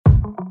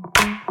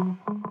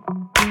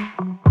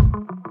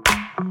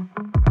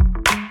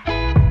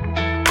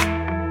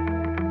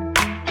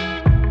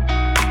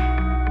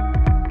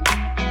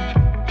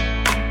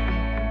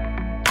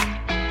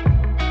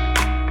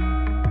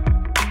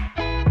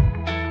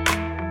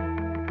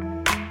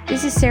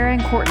This is Sarah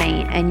and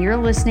Courtney, and you're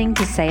listening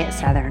to Say It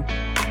Southern.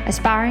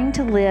 Aspiring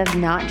to live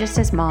not just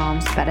as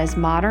moms, but as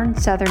modern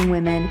Southern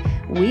women,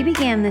 we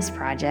began this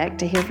project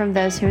to hear from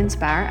those who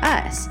inspire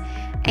us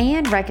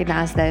and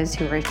recognize those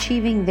who are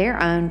achieving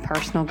their own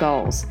personal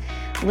goals.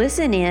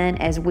 Listen in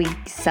as we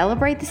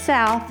celebrate the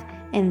South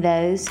and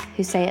those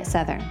who say it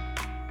Southern.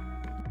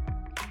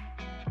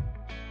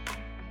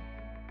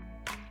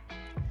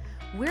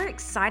 We're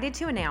excited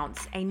to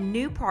announce a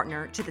new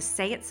partner to the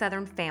Say It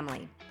Southern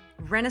family,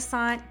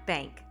 Renaissance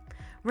Bank.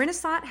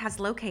 Renaissance has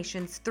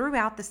locations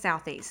throughout the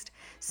Southeast.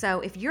 So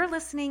if you're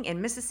listening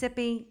in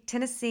Mississippi,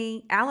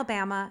 Tennessee,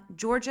 Alabama,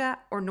 Georgia,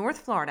 or North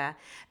Florida,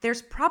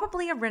 there's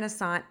probably a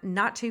Renaissance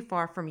not too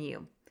far from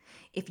you.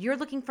 If you're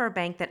looking for a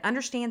bank that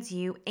understands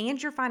you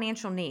and your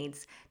financial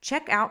needs,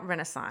 check out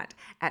Renaissance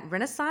at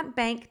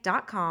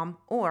renaissancebank.com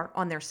or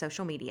on their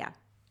social media.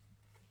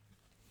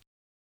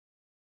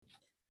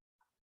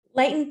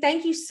 Leighton,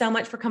 thank you so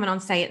much for coming on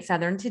Say It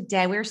Southern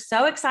today. We're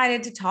so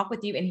excited to talk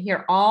with you and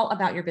hear all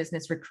about your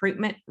business,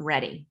 Recruitment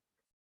Ready.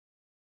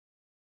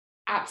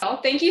 Absolutely.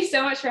 Thank you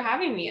so much for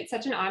having me. It's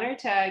such an honor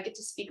to get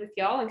to speak with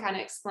y'all and kind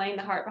of explain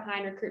the heart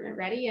behind Recruitment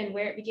Ready and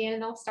where it began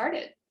and all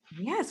started.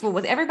 Yes. Well,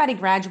 with everybody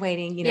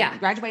graduating,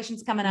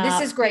 graduation's coming up.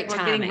 This is great We're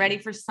timing. getting ready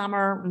for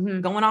summer,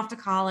 going off to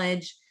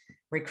college.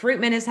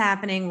 Recruitment is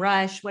happening,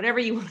 rush, whatever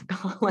you want to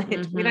call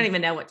it. We don't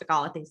even know what to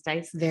call it these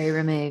days. Very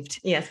removed.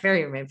 Yes,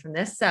 very removed from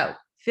this. So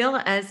fill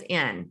us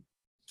in.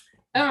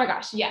 Oh my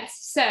gosh, yes.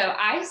 So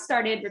I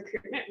started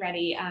Recruitment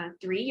Ready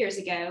 3 years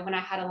ago when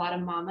I had a lot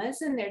of mamas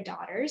and their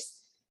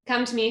daughters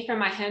come to me from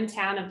my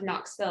hometown of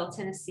Knoxville,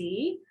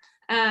 Tennessee,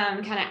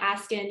 kind of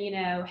asking,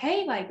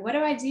 hey, what do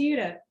I do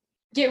to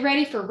get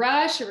ready for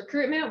rush or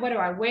recruitment? What do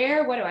I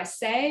wear? What do I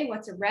say?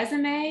 What's a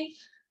resume?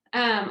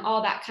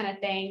 All that kind of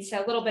thing. So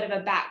a little bit of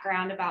a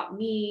background about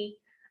me.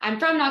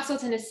 I'm from Knoxville,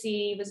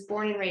 Tennessee, was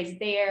born and raised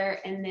there,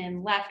 and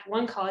then left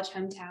one college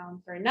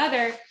hometown for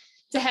another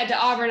to head to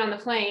Auburn on the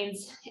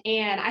Plains.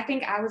 And I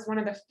think I was one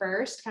of the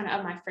first kind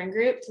of my friend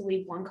group to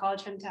leave one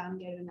college hometown and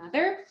go to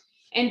another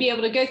and be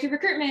able to go through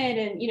recruitment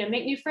and,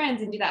 make new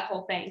friends and do that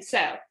whole thing. So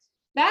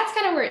that's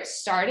kind of where it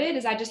started,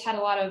 is I just had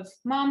a lot of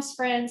mom's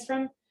friends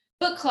from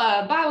book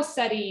club, Bible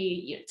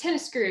study,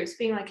 tennis groups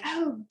being like,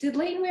 oh, did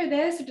Leighton wear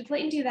this? Or did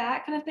Leighton do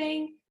that kind of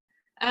thing?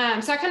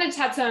 So I kind of just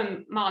had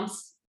some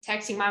moms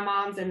texting my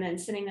moms and then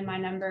sending them my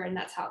number. And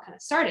that's how it kind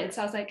of started.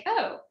 So I was like,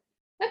 oh,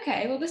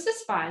 okay, well, this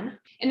is fun.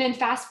 And then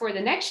fast forward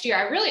the next year,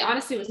 I really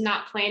honestly was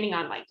not planning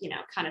on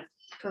kind of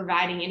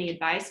providing any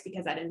advice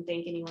because I didn't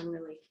think anyone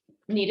really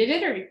needed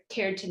it or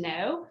cared to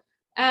know.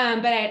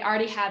 But I had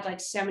already had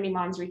so many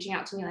moms reaching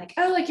out to me like,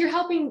 oh, you're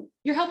helping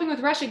with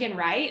Rush again,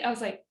 right? I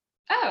was like,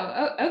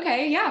 oh,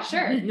 okay, yeah,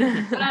 sure.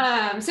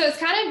 So it's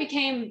kind of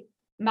became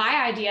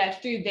my idea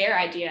through their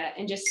idea,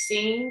 and just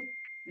seeing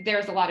there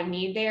was a lot of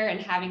need there and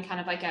having kind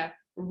of a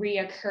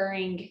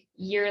reoccurring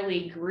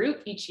yearly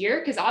group each year,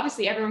 because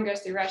obviously everyone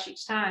goes through rush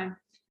each time,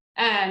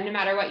 no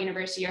matter what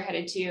university you're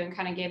headed to, and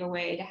kind of gave a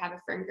way to have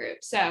a friend group.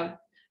 So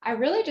I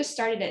really just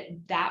started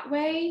it that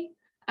way.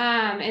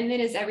 And then,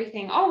 as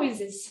everything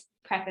always is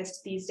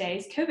prefaced these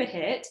days, COVID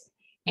hit,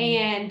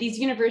 and these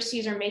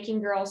universities are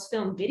making girls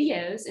film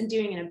videos and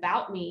doing an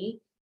about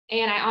me.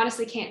 And I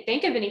honestly can't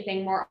think of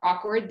anything more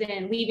awkward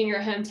than leaving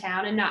your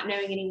hometown and not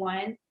knowing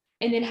anyone,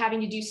 and then having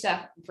to do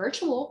stuff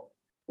virtual,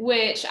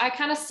 which I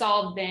kind of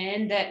saw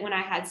then, that when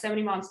I had so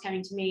many moms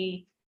coming to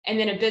me, and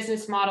then a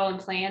business model and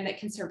plan that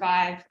can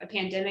survive a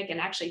pandemic and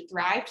actually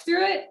thrived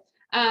through it,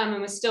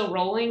 and was still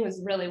rolling,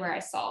 was really where I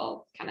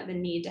saw kind of the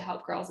need to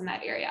help girls in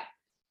that area.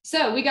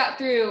 So we got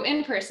through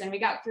in person, we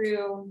got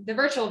through the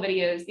virtual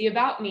videos, the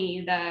about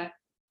me, the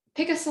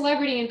pick a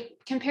celebrity and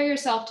compare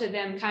yourself to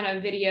them kind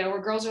of video,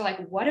 where girls are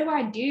like, what do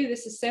I do?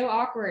 This is so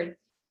awkward.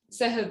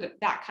 So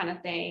that kind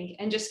of thing,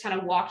 and just kind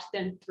of walked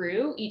them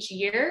through each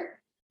year.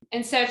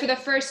 And so for the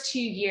first 2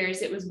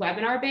 years, it was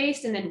webinar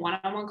based, and then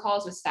one-on-one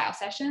calls with style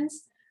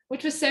sessions,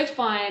 which was so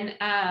fun.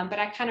 But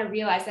I kind of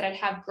realized that I'd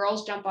have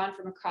girls jump on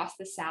from across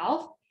the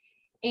South,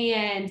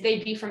 and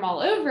they'd be from all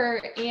over,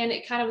 and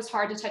it kind of was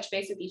hard to touch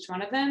base with each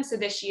one of them. So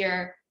this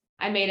year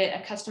I made it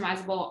a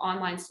customizable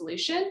online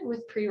solution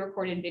with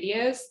pre-recorded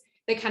videos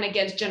that kind of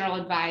gives general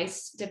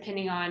advice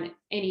depending on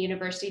any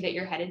university that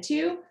you're headed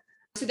to,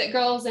 so that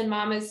girls and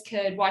mamas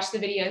could watch the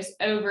videos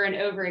over and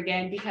over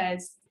again,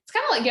 because it's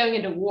kind of like going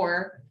into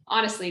war,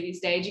 honestly, these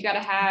days. You got to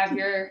have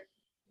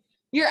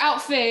your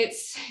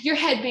outfits, your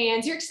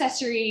headbands, your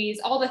accessories,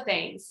 all the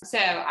things. So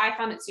I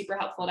found it super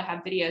helpful to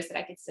have videos that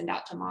I could send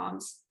out to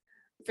moms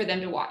for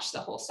them to watch the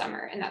whole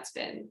summer. And that's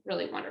been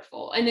really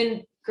wonderful. And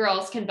then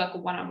girls can book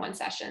one-on-one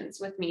sessions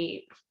with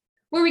me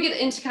where we get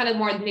into kind of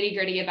more nitty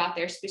gritty about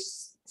their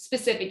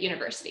specific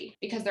university,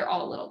 because they're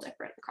all a little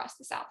different across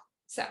the South.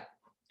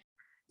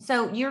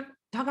 So you're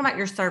talking about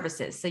your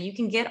services. So you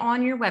can get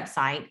on your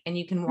website and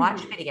you can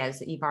watch videos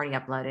that you've already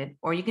uploaded,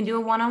 or you can do a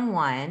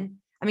one-on-one.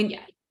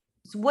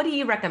 So what do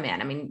you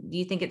recommend? Do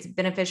you think it's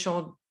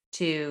beneficial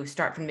to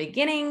start from the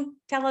beginning?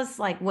 Tell us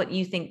what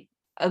you think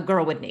a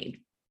girl would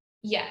need.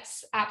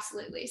 Yes,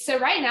 absolutely. So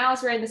right now,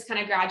 as we're in this kind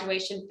of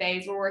graduation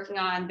phase, we're working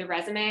on the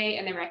resume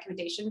and the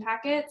recommendation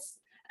packets.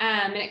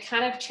 And it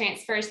kind of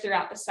transfers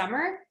throughout the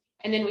summer.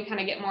 And then we kind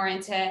of get more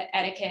into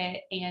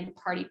etiquette and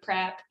party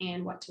prep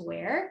and what to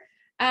wear.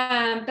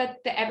 But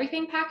the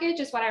everything package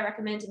is what I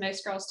recommend to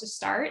most girls to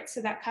start.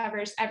 So that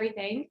covers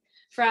everything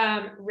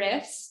from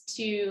riffs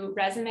to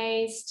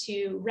resumes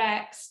to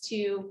recs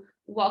to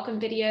welcome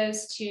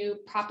videos to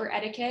proper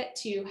etiquette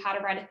to how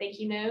to write a thank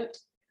you note,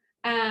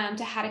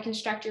 to how to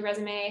construct your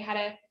resume, how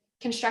to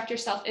construct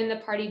yourself in the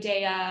party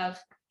day of,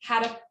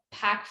 how to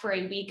pack for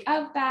a week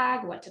of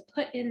bag, what to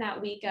put in that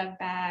week of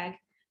bag,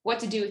 what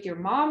to do with your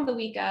mom the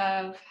week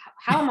of,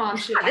 how mom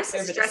should act This is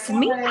over the stressing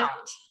me summer.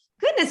 out.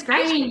 Goodness I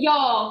gracious. mean,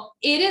 y'all,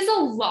 it is a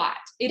lot.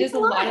 It is It's a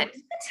lot of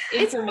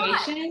It's a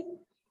lot. information.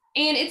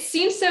 And it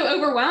seems so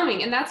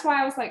overwhelming. And that's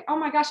why I was like, oh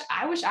my gosh,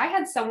 I wish I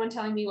had someone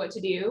telling me what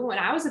to do when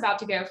I was about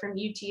to go from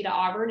UT to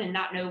Auburn and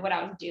not know what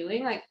I was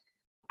doing. Like,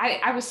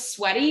 I was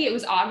sweaty. It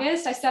was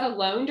August. I sat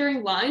alone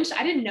during lunch.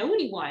 I didn't know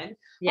anyone.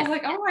 Yeah. I was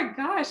like, oh my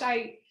gosh,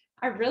 I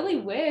really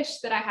wish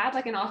that I had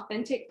like an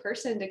authentic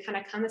person to kind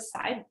of come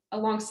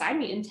alongside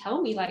me and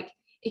tell me, like,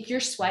 if you're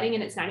sweating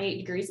and it's 98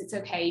 degrees, it's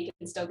okay. You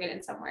can still get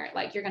in somewhere.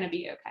 Like, you're going to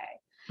be okay.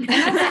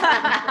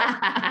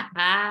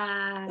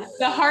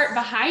 The heart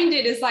behind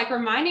it is like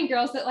reminding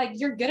girls that, like,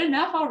 you're good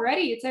enough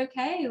already. It's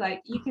okay.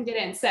 Like, you can get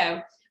in.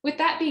 So with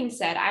that being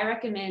said, I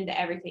recommend the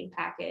everything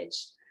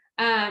package.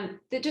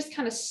 That just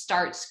kind of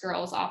starts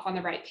girls off on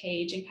the right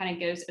page and kind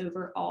of goes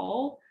over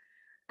all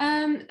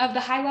of the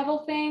high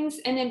level things.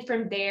 And then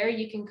from there,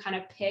 you can kind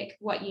of pick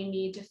what you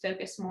need to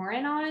focus more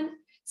in on.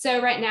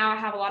 So right now I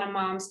have a lot of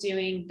moms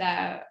doing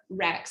the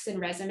Recs and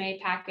resume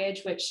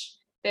package, which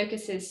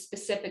focuses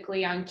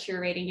specifically on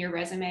curating your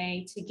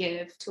resume to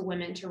give to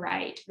women to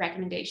write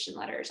recommendation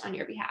letters on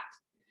your behalf.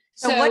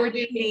 So what do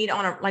you need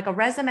on a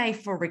resume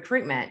for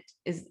recruitment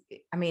is,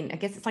 I mean, I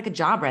guess it's like a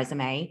job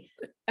resume.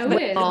 Oh,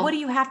 it is. What do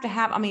you have to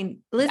have? I mean,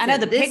 Listen, I know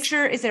the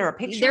picture, is there a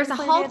picture? There's a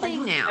whole included?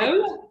 thing now.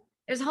 Oh,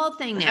 There's a whole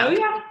thing now. oh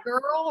yeah. A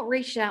girl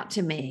reached out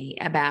to me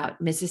about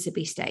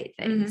Mississippi State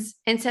things.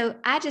 And so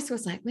I just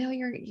was like, well,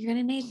 you're going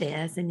to need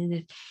this.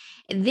 And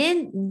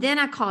then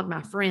I called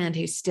my friend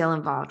who's still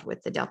involved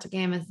with the Delta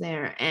Gammas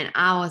there. And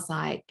I was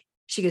like,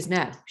 she goes,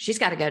 no, she's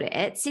got to go to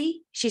Etsy.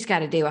 She's got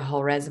to do a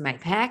whole resume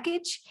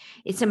package.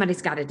 If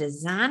somebody's got to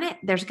design it,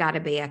 there's got to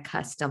be a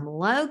custom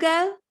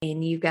logo.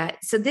 And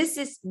so this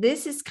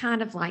is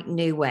kind of like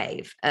new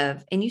wave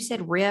of, and you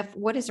said riff.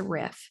 What is a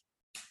riff?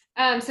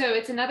 So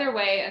it's another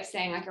way of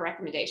saying like a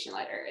recommendation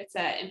letter. It's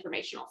an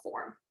informational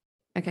form.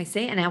 Okay,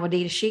 see, and I would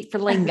need a sheet for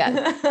lingo.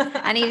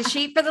 I need a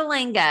sheet for the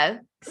lingo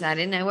because I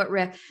didn't know what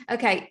riff.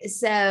 Okay,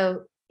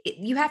 so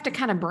you have to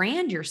kind of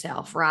brand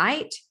yourself,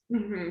 right?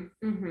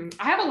 Mm-hmm, mm-hmm.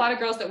 I have a lot of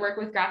girls that work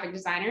with graphic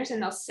designers,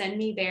 and they'll send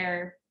me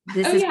their.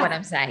 This is what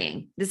I'm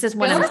saying. This is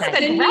what They'll I'm saying.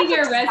 send me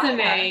their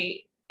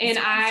resume, and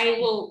I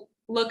will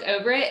look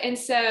over it. And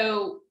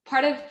so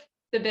part of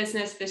the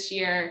business this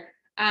year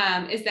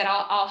is that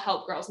I'll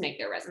help girls make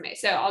their resume.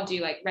 So I'll do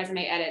like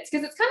resume edits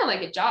because it's kind of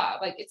like a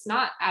job. Like, it's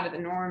not out of the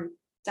norm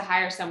to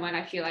hire someone,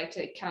 I feel like,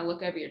 to kind of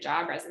look over your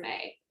job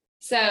resume.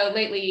 So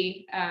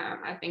lately,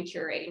 I've been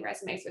curating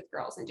resumes with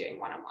girls and doing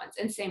one-on-ones,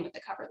 and same with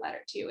the cover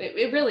letter too.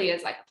 It really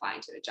is like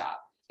applying to a job.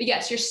 But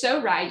yes, you're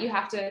so right. You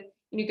got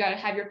to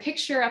have your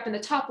picture up in the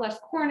top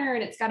left corner,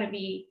 and it's got to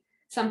be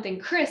something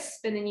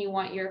crisp. And then you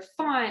want your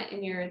font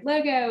and your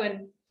logo.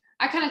 And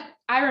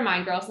I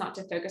remind girls not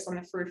to focus on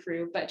the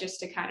frou-frou, but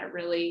just to kind of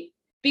really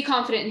be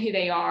confident in who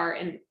they are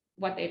and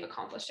what they've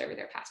accomplished over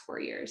their past 4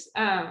 years,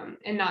 and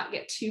not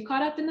get too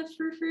caught up in the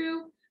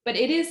frou-frou. But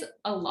it is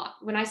a lot.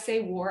 When I say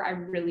war, I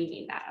really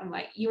mean that. I'm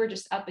like, you are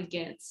just up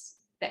against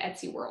the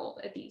Etsy world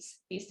at these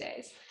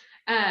days.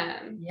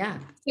 Yeah.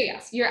 So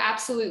yes, you're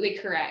absolutely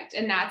correct.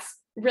 And that's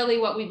really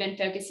what we've been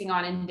focusing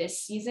on in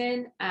this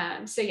season.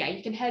 So yeah,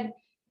 you can head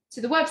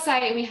to the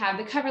website, and we have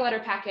the cover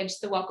letter package,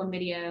 the welcome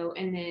video,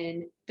 and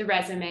then the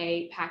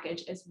resume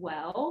package as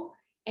well.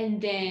 And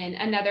then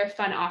another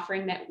fun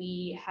offering that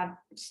we have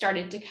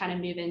started to kind of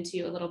move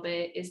into a little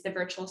bit is the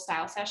virtual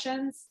style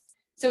sessions.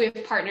 So we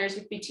have partners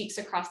with boutiques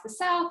across the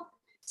South.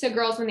 So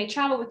girls, when they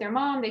travel with their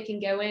mom, they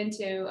can go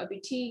into a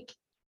boutique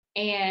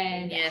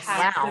and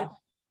Wow.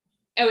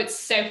 Oh, it's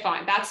so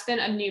fun. That's been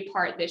a new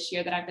part this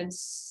year that I've been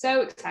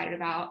so excited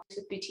about,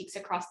 with boutiques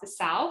across the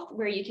South,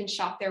 where you can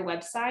shop their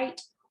website,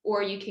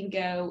 or you can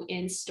go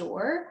in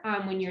store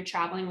when you're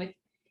traveling with,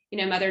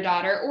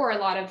 mother-daughter, or a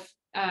lot of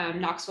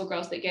Knoxville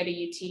girls that go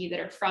to UT that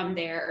are from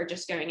there or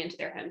just going into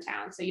their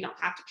hometown. So you don't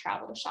have to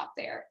travel to shop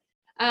there.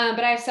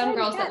 But I have some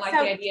girls that like the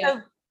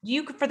idea.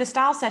 For the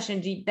style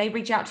session, do they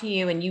reach out to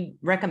you and you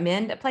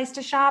recommend a place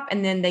to shop,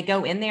 and then they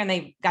go in there and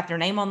they got their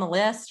name on the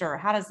list, or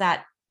how does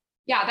that?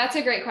 Yeah, that's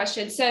a great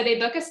question. So they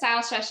book a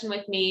style session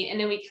with me, and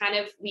then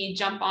we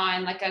jump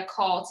on like a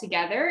call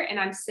together, and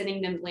I'm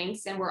sending them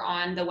links, and we're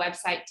on the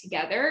website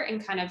together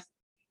and kind of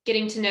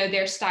getting to know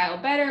their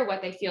style better,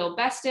 what they feel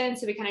best in.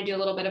 So we kind of do a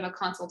little bit of a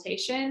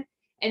consultation,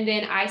 and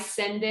then I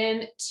send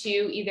them to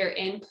either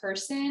in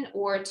person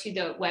or to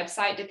the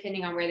website,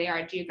 depending on where they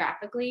are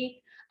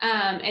geographically.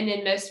 And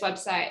then most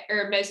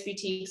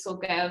boutiques will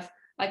give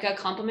like a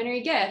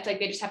complimentary gift. Like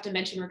they just have to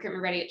mention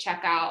Recruitment Ready at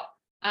checkout.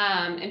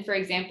 And for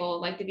example,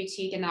 like the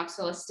boutique in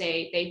Knoxville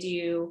Estate, they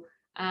do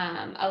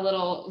a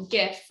little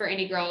gift for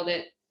any girl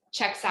that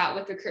checks out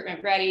with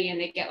Recruitment Ready, and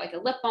they get like a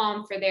lip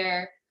balm for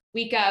their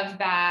week of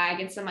bag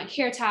and some like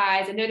hair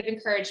ties, a note of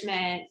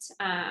encouragement,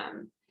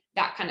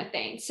 that kind of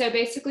thing. So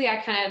basically I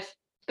kind of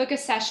book a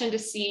session to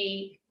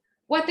see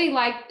what they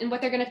like and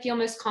what they're going to feel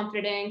most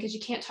confident in, because you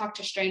can't talk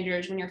to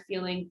strangers when you're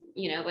feeling,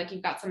 like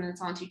you've got something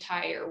that's on too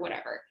tight or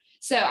whatever.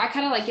 So I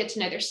kind of like get to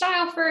know their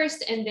style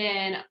first, and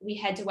then we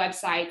head to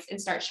websites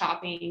and start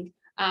shopping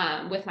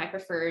with my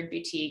preferred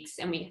boutiques,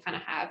 and we kind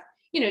of have,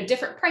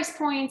 different price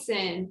points.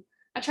 And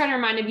I try to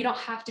remind them, you don't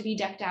have to be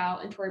decked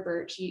out in Tory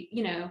Burch.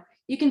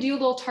 You can do a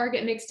little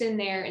Target mixed in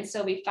there and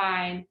still be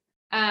fine.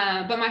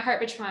 But my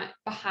heart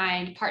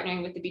behind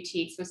partnering with the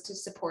boutiques was to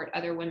support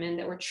other women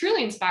that were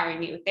truly inspiring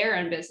me with their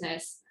own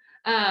business,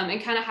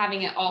 and kind of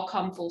having it all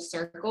come full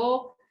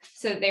circle,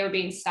 so that they were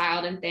being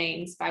styled and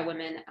things by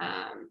women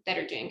that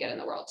are doing good in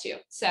the world too.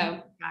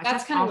 So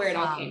that's kind of where it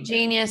all came from.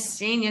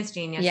 Genius.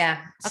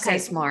 Yeah. Okay.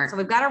 So smart. So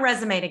we've got a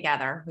resume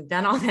together. We've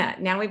done all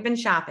that. Now we've been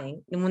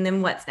shopping. And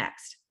then what's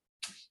next?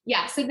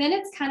 Yeah. So then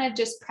it's kind of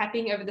just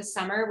prepping over the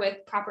summer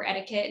with proper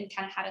etiquette and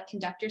kind of how to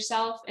conduct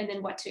yourself, and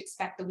then what to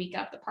expect the week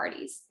of the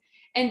parties.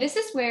 And this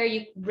is where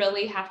you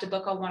really have to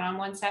book a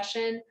one-on-one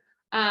session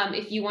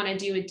if you want to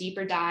do a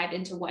deeper dive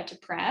into what to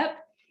prep.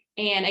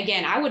 And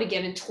again, I would have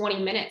given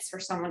 20 minutes for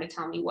someone to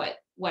tell me what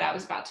I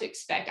was about to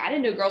expect. I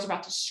didn't know girls were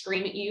about to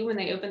scream at you when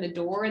they opened the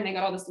door and they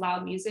got all this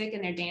loud music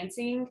and they're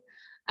dancing.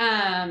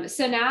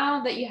 So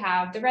now that you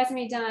have the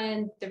resume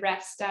done, the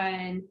refs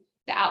done,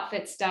 the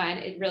outfits done,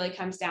 it really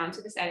comes down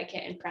to this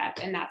etiquette and prep.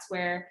 And that's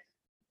where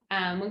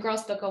when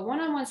girls book a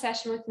one-on-one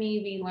session with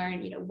me, we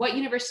learn, what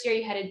university are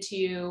you headed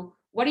to?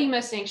 What are you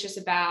most anxious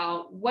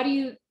about? What do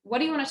you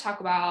want to talk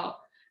about?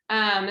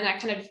 And I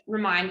kind of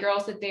remind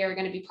girls that they are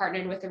going to be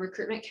partnered with a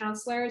recruitment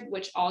counselor,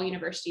 which all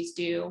universities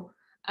do,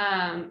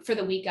 for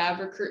the week of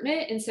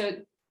recruitment. And so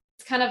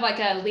it's kind of like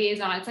a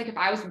liaison. It's like if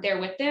I was there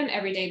with them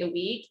every day of the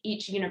week,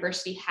 each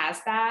university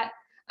has that,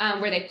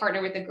 where they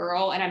partner with a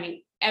girl. And I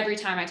mean, every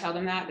time I tell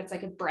them that, it's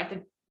like a breath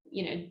of,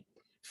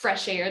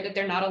 fresh air, that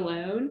they're not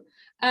alone.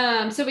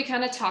 So we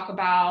kind of talk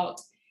about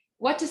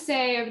what to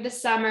say over the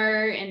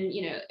summer, and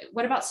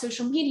what about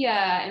social media,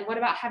 and what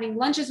about having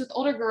lunches with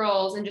older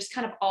girls, and just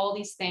kind of all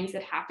these things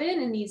that happen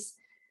in these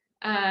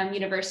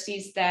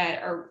universities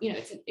that are,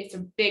 it's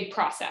a big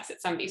process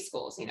at some of these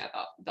schools,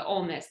 the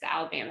Ole Miss, the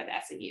Alabama,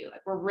 the SMU,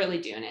 like we're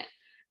really doing it.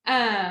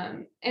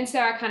 And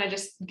so I kind of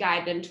just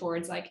guide them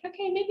towards like,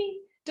 okay, maybe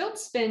don't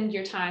spend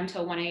your time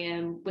till 1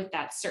 a.m. with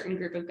that certain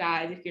group of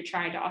guys if you're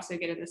trying to also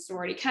get in the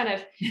sorority, kind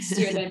of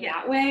steer them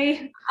that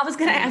way. I was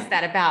going to ask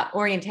that about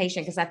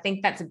orientation, because I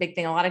think that's a big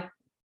thing. A lot of,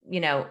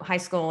 high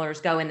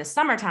schoolers go in the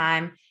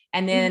summertime,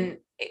 and then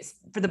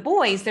for the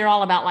boys, they're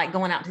all about like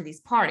going out to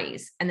these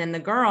parties. And then the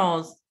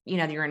girls,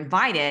 you're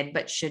invited,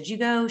 but should you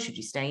go? Should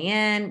you stay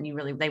in?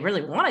 They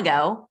really want to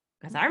go.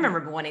 Because I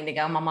remember wanting to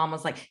go. My mom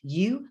was like,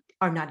 you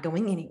are not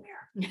going anywhere.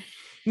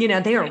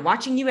 They are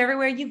watching you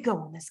everywhere you go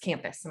on this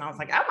campus. And I was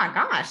like, oh my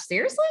gosh,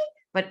 seriously?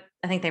 But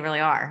I think they really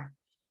are.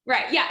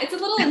 Right. Yeah. It's a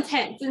little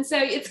intense. And so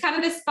it's kind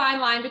of this fine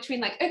line between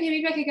like, okay,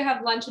 maybe I could go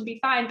have lunch and be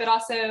fine. But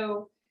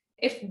also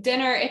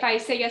if I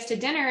say yes to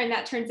dinner and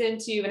that turns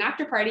into an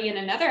after party and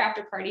another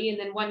after party, and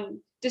then one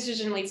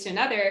decision leads to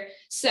another.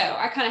 So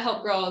I kind of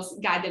help girls,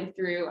 guide them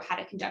through how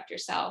to conduct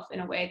yourself in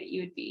a way that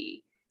you would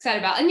be excited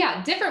about. And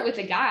yeah, different with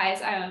the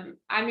guys.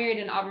 I married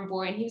an Auburn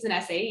boy and he was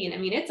an SAE. And I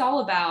mean, it's all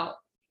about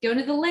going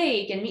to the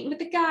lake and meeting with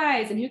the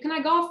guys and who can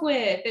I golf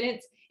with. And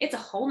it's a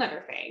whole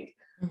nother thing.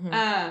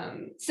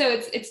 Mm-hmm. So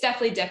it's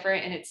definitely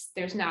different. And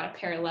there's not a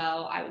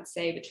parallel, I would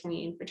say,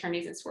 between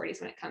fraternities and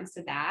sororities when it comes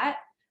to that.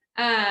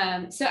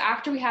 So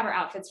after we have our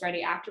outfits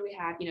ready, after we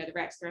have, the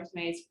recs, the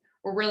resumes,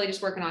 we're really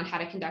just working on how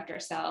to conduct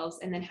ourselves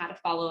and then how to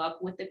follow up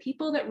with the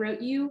people that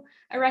wrote you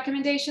a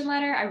recommendation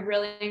letter. I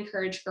really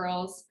encourage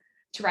girls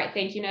to write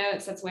thank you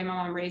notes. That's the way my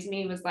mom raised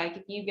me, was like,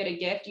 if you get a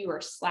gift, you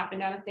are slapping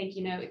down a thank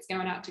you note. It's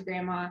going out to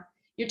grandma.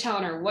 You're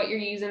telling her what you're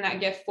using that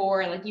gift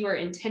for. Like, you are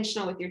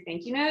intentional with your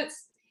thank you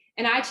notes.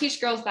 And I teach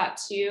girls that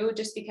too,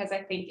 just because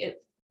I think it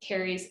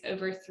carries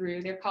over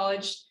through their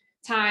college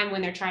time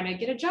when they're trying to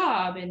get a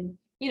job. And,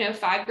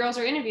 5 girls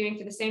are interviewing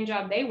for the same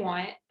job they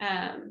want.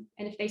 And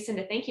if they send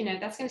a thank you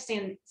note, that's going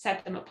to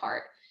set them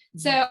apart. Mm-hmm.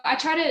 So I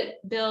try to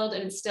build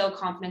and instill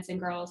confidence in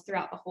girls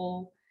throughout the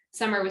whole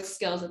summer with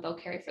skills that they'll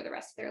carry for the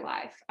rest of their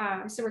life.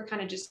 So we're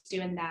kind of just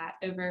doing that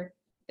over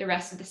the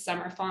rest of the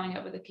summer, following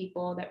up with the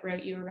people that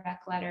wrote you a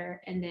rec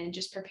letter, and then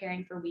just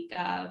preparing for week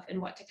of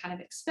and what to kind of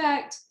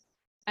expect.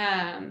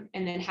 And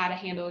then how to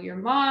handle your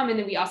mom. And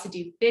then we also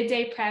do bid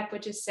day prep,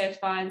 which is so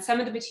fun. Some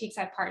of the boutiques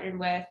I've partnered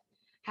with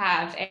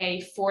have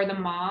a for the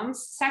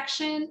moms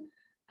section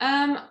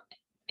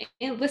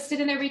listed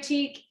in their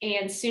boutique,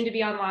 and soon to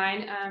be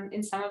online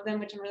in some of them,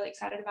 which I'm really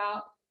excited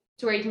about,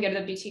 to where you can go to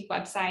the boutique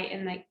website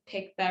and like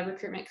pick the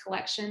recruitment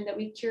collection that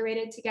we've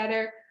curated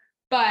together.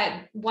 but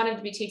one of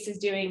the boutiques is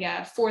doing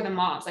for the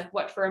moms, like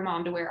what for a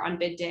mom to wear on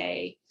bid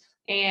day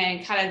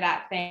and kind of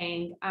that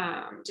thing,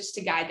 just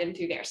to guide them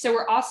through there. So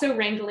we're also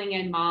wrangling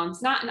in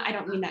moms, and I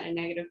don't mean that in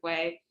a negative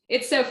way.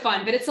 It's so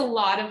fun, but it's a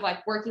lot of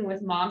like working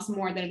with moms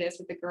more than it is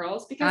with the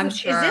girls, because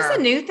Is this a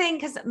new thing?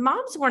 Because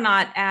moms were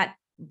not at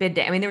bid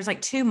day. I mean, there was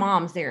like 2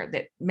 moms there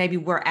that maybe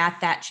were at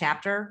that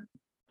chapter.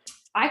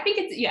 I think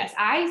it's, yes,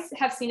 I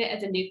have seen it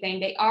as a new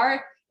thing.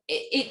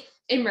 It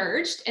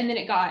emerged and then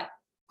it got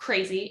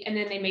crazy. And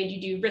then they made you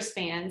do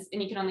wristbands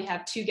and you can only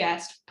have 2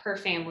 guests per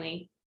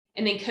family.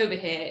 And then COVID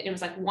hit and it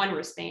was like 1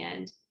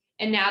 wristband.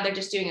 And now they're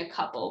just doing a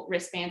couple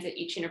wristbands at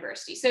each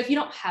university. So if you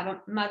don't have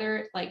a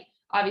mother, like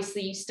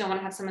obviously you still want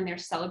to have someone there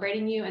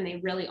celebrating you, and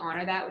they really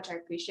honor that, which I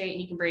appreciate.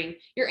 And you can bring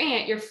your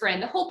aunt, your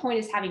friend. The whole point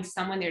is having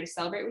someone there to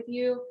celebrate with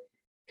you.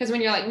 Because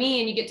when you're like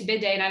me and you get to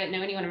bid day and I didn't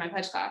know anyone in my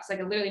pledge class, like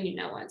I literally knew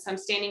no one. So I'm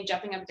standing,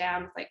 jumping up and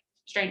down with like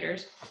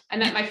strangers. I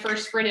met my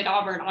first friend at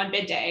Auburn on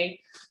bid day.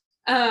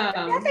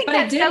 I think but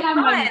that's so fun.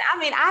 I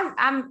mean,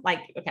 I'm like,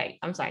 okay,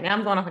 I'm sorry. Now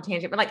I'm going off a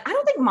tangent, but like, I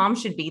don't think mom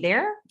should be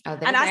there. Oh,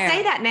 and I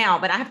say that now,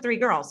 but I have 3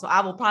 girls, so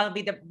I will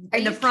probably be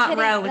in the front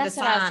row with the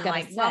sign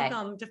like,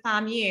 welcome to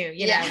FAMU,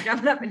 you know,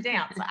 jumping up and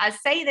down. So I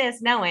say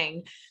this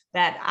knowing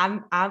that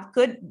I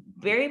could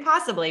very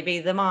possibly be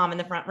the mom in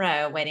the front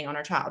row waiting on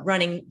her child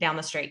running down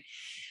the street.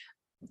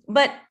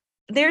 But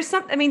there's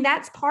something, I mean,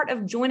 that's part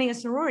of joining a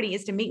sorority,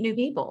 is to meet new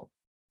people.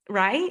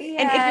 Right.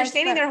 Yes, and if you're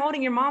standing there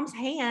holding your mom's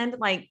hand,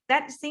 like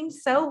that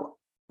seems so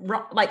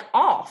like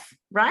off.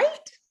 Right.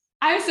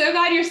 I'm so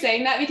glad you're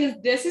saying that, because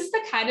this is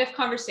the kind of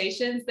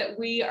conversations that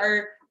we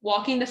are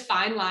walking the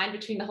fine line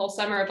between the whole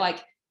summer of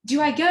like,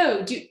 do I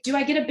go? Do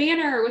I get a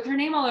banner with her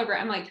name all over?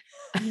 I'm like,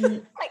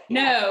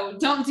 no,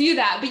 don't do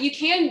that. But you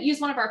can use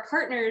one of our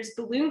partners,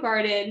 Balloon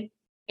Garden,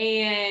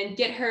 and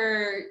get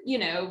her, you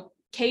know,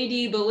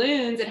 KD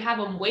balloons and have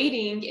them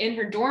waiting in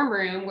her dorm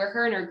room where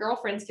her and her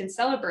girlfriends can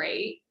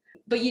celebrate.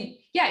 But you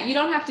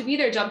don't have to be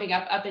there jumping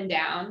up and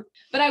down.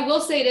 But I will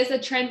say it is a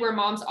trend where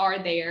moms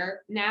are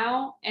there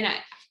now. And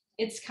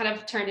it's kind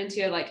of turned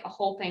into like a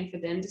whole thing for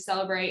them to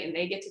celebrate. And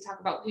they get to talk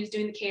about who's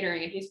doing the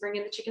catering and who's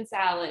bringing the chicken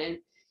salad. And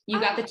you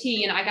got the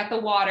tea and I got the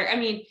water. I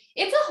mean,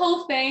 it's a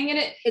whole thing.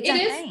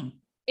 And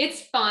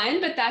it's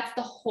fun, but that's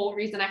the whole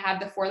reason I have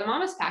the For the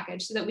Mamas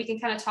package, so that we can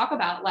kind of talk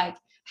about like,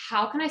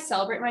 how can I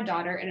celebrate my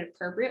daughter in an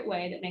appropriate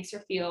way that makes her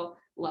feel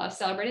loved,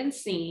 celebrated, and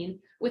seen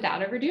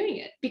without overdoing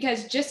it?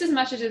 Because just as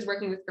much as it is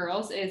working with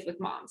girls, it is with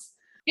moms.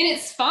 And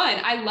it's fun.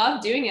 I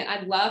love doing it.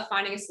 I love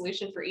finding a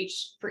solution for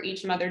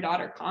each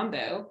mother-daughter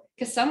combo.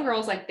 Because some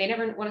girls, like, they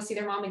never want to see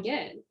their mom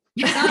again.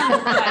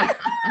 Like,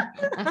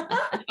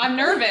 I'm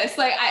nervous.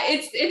 Like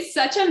it's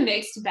such a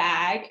mixed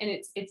bag, and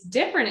it's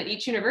different at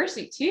each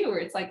university too, where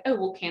it's like, oh,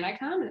 well, can I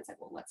come? And it's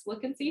like, well, let's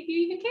look and see if you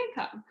even can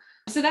come.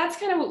 So that's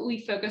kind of what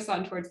we focus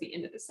on towards the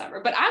end of the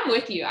summer. But I'm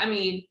with you. I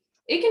mean,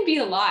 it can be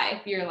a lot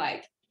if you're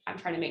like, I'm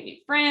trying to make new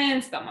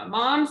friends, but my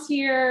mom's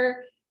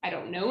here. I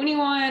don't know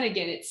anyone.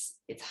 Again, it's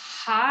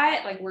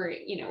hot. Like we're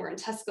in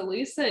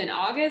Tuscaloosa in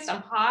August.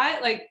 I'm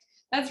hot. Like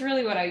that's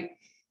really what I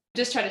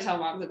just try to tell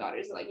moms and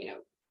daughters, like,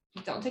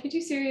 don't take it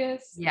too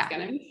serious. Yeah. It's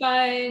going to be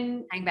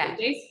fun. Hang back.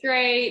 The day's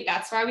great.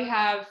 That's why we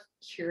have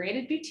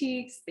curated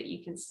boutiques that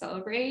you can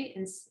celebrate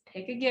and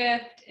pick a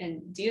gift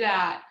and do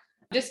that,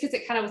 just because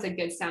it kind of was a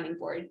good sounding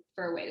board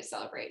for a way to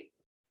celebrate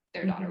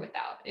their daughter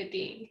without it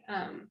being,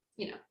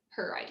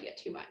 her idea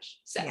too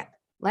much. So yeah.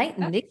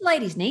 Layton, these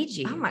ladies need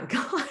you. Oh my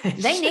gosh.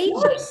 They need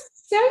you.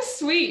 So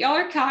sweet. Y'all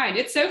are kind.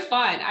 It's so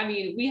fun. I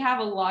mean, we have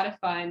a lot of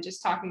fun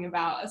just talking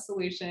about a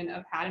solution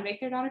of how to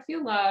make their daughter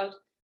feel loved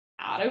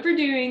without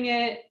overdoing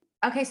it.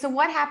 Okay, so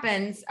what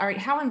happens, or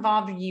how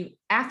involved are you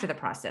after the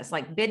process?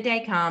 Like bid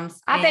day comes.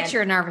 I bet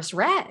you're a nervous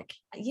wreck.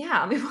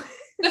 Yeah. I mean,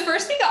 the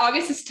first week of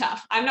August is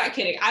tough. I'm not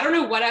kidding. I don't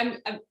know what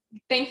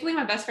thankfully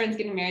my best friend's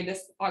getting married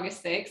this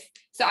August 6th.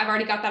 So I've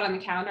already got that on the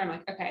calendar. I'm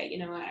like, okay, you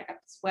know what? I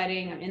got this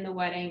wedding. I'm in the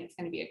wedding. It's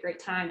going to be a great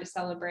time to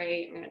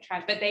celebrate. I'm going to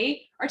try, but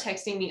they are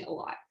texting me a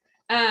lot.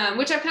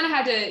 Which I've kind of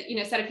had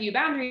to, set a few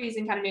boundaries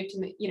and kind of move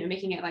to,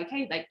 making it like,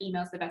 hey, like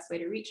email's the best way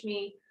to reach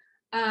me.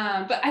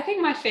 But I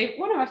think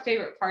one of my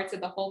favorite parts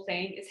of the whole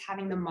thing is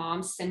having the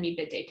moms send me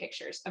bid day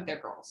pictures of their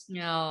girls.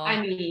 No.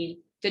 I mean,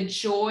 the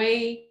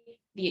joy,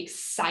 the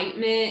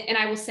excitement. And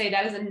I will say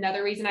that is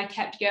another reason I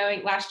kept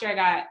going. Last year I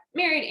got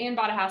married and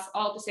bought a house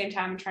all at the same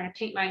time. I'm trying to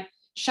paint my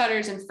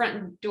shutters and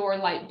front door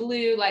light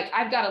blue. Like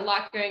I've got a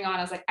lot going on.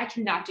 I was like, I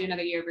cannot do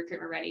another year of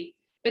Recruitment Ready.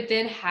 But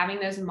then having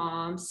those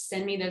moms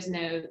send me those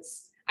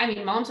notes. I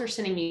mean, moms are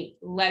sending me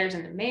letters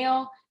in the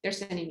mail. They're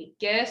sending me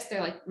gifts.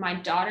 They're like, my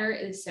daughter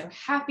is so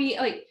happy.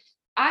 Like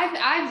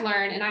I've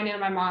learned, and I know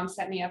my mom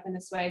set me up in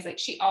this way, is like,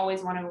 she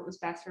always wanted what was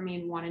best for me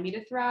and wanted me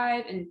to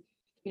thrive. And,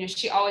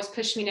 she always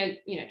pushed me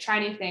to, try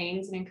new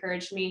things and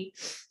encouraged me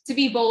to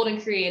be bold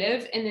and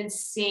creative. And then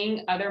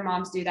seeing other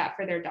moms do that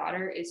for their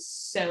daughter is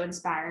so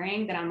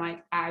inspiring that I'm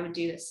like, I would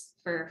do this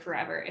for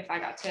forever if I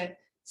got to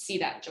see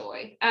that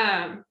joy.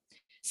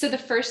 So the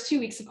first 2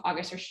 weeks of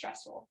August are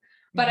stressful.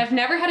 But I've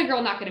never had a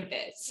girl not get a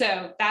bid.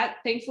 So that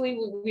thankfully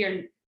we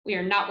are We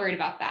are not worried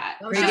about that.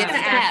 I was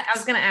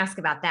going to ask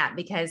about that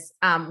because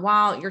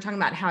while you're talking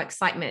about how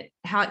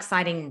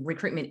exciting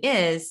recruitment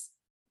is,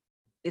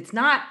 it's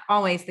not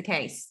always the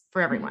case for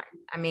everyone.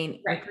 I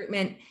mean,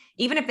 recruitment,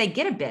 even if they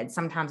get a bid,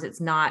 sometimes it's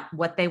not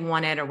what they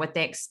wanted or what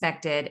they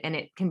expected. And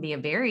it can be a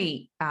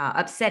very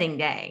upsetting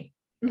day.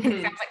 And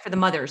it sounds like for the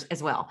mothers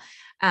as well.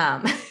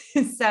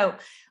 So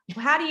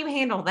how do you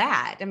handle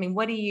that? I mean,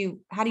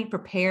 how do you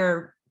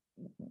prepare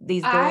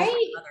these girls?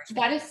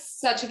 That is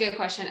such a good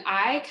question.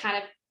 I kind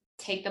of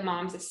take the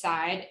moms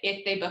aside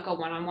if they book a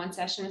one-on-one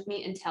session with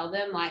me and tell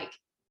them like,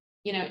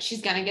 you know,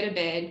 she's going to get a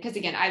bid. Because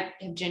again, I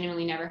have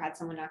genuinely never had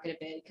someone not get a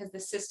bid because the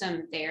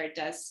system there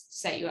does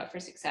set you up for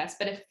success.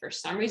 But if for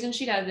some reason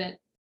she doesn't,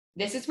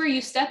 this is where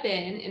you step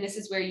in and this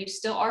is where you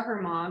still are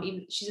her mom,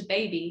 even if she's a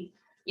baby.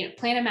 You know,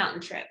 plan a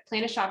mountain trip,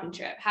 plan a shopping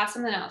trip, have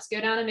something else,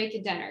 go down and make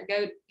a dinner,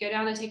 go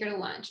down and take her to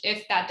lunch.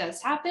 If that does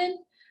happen,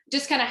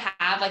 just kind of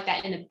have like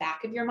that in the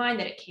back of your mind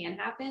that it can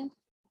happen,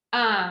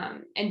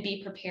 and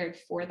be prepared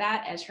for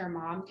that as her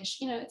mom, because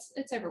you know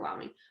it's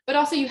overwhelming. But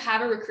also you have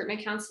a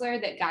recruitment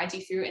counselor that guides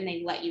you through and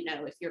they let you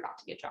know if you're about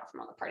to get dropped from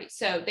all the parties.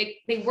 So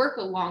they work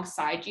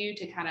alongside you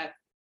to kind of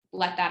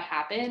let that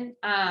happen.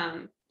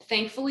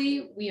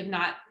 Thankfully, we have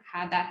not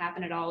had that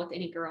happen at all with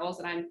any girls,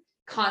 and I'm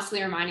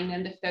constantly reminding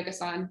them to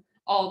focus on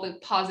all the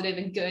positive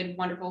and good,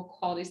 wonderful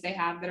qualities they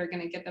have that are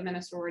going to get them in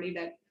a sorority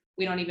that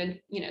we don't even,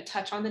 you know,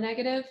 touch on the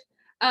negative.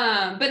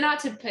 But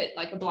not to put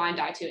like a blind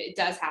eye to it. It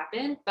does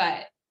happen,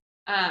 but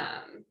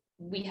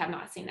we have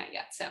not seen that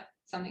yet. So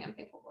something I'm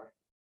thankful for.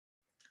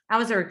 I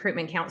was a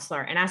recruitment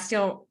counselor and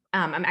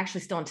I'm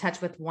actually still in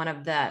touch with one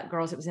of the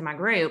girls that was in my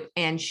group,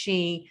 and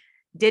she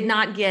did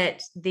not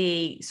get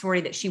the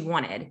sorority that she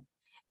wanted,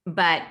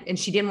 and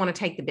she didn't want to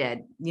take the bid,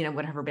 you know,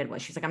 whatever her bid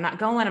was. She's like, I'm not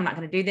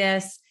going to do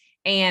this.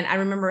 And I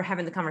remember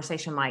having the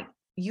conversation, like,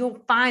 you'll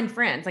find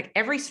friends, like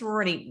every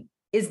sorority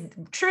is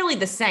truly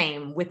the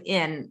same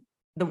within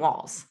the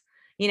walls,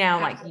 you know,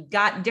 like you've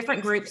got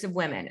different groups of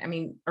women. I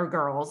mean, or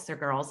girls, they're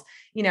girls,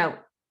 you know,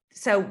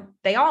 so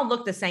they all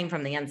look the same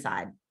from the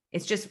inside.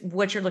 It's just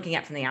what you're looking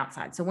at from the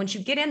outside. So once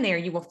you get in there,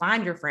 you will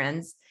find your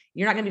friends.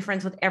 You're not going to be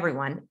friends with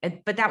everyone,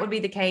 but that would be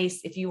the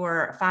case if you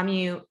were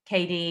FAMU,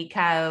 KD,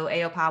 CO,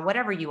 AOPA,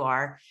 whatever you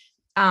are.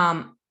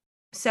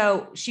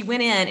 So she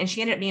went in and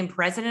she ended up being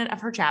president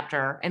of her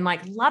chapter and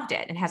like loved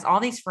it and has all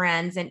these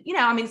friends. And, you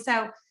know, I mean,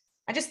 so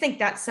I just think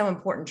that's so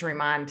important to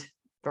remind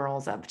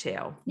girls of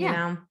too, you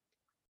know?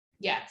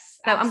 Yes.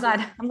 So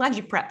absolutely. I'm glad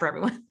you prepped for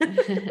everyone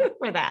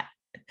for that.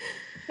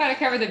 Try to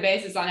cover the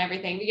bases on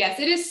everything. But yes,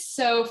 it is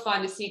so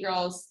fun to see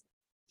girls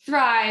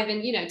thrive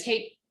and, you know,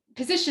 take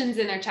positions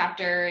in their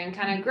chapter and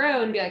kind of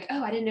grow and be like,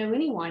 oh, I didn't know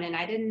anyone. And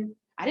I didn't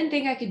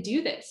think I could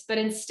do this, but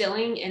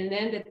instilling in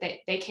them that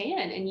they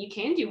can, and you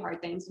can do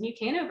hard things and you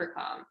can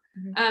overcome.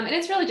 And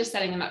it's really just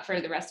setting them up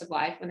for the rest of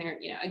life when they're,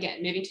 you know,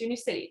 again, moving to a new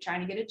city, trying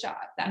to get a job,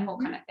 that whole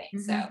kind of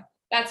thing. So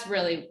that's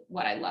really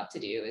what I love to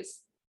do, is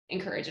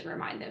encourage and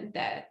remind them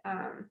that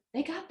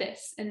they got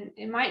this, and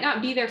it might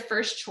not be their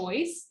first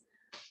choice.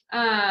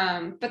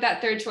 But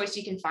that third choice,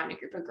 you can find a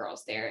group of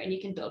girls there and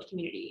you can build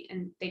community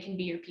and they can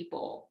be your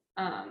people.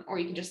 Or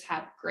you can just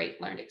have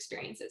great learned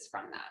experiences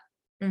from that.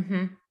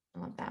 I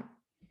love that.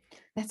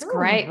 That's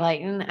great,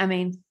 Layton. I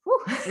mean,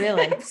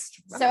 really.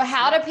 So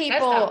how do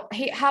people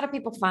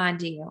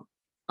find you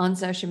on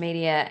social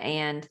media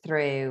and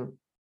through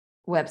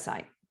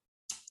website?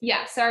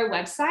 Yeah, so our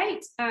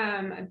website,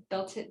 I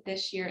built it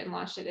this year and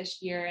launched it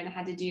this year, and I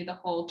had to do the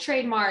whole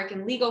trademark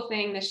and legal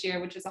thing this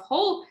year, which is a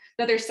whole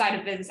other side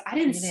of business. I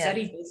didn't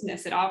study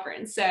business at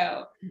Auburn,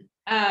 so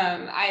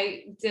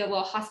I did a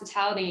little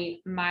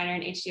hospitality minor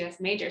and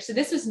HGS major. So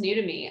this was new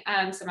to me.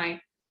 So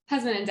my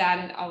husband and dad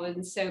had always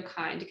been so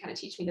kind to kind of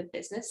teach me the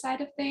business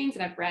side of things.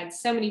 And I've read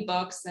so many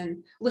books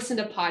and listened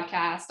to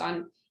podcasts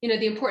on, you know,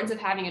 the importance of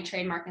having a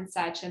trademark and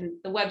such, and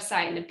the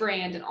website and the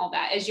brand and all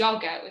that, as y'all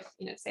go with,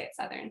 you know, Say It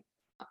Southern.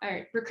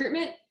 Or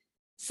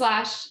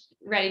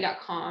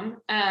recruitment/ready.com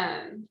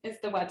is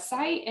the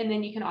website. And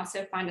then you can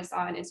also find us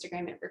on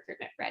Instagram at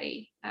Recruitment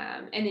Ready.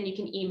 And then you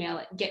can email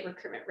it,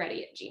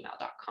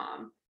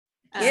 getrecruitmentready@gmail.com.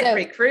 Get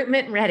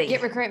recruitment ready.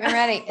 Get recruitment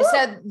ready.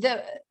 So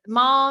the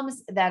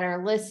moms that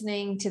are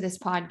listening to this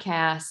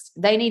podcast,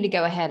 they need to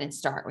go ahead and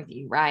start with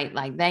you, right?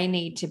 Like they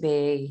need to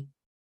be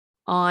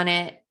on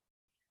it.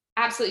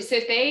 Absolutely. So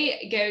if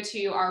they go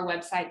to our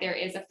website, there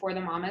is a For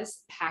the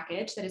Mamas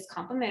package that is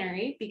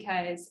complimentary,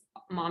 because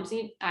moms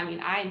need, I mean,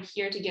 I am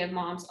here to give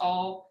moms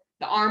all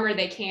the armor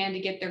they can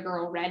to get their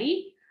girl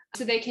ready.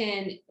 So they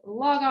can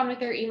log on with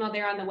their email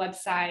there on the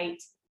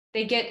website.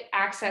 They get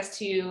access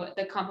to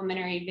the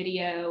complimentary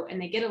video,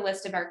 and they get a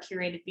list of our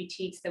curated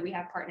boutiques that we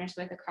have partners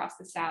with across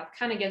the South.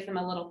 Kind of gives them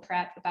a little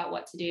prep about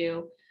what to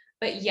do.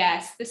 But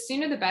yes, the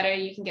sooner the better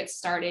you can get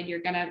started.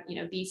 You're going to,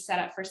 you know, be set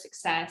up for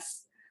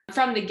success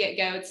from the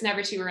get-go. It's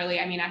never too early.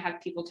 I mean, I have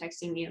people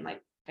texting me in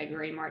like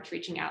February, March,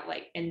 reaching out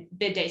and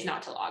bid day's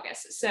not till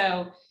August.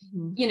 So,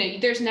 you know,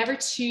 there's never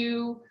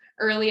too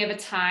early of a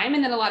time.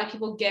 And then a lot of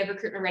people give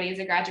Recruitment Ready as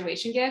a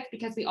graduation gift,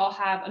 because we all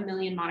have 1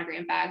 million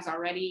monogram bags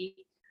already.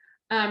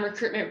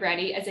 Recruitment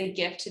Ready as a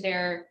gift to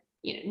their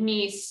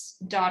niece,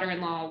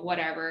 daughter-in-law,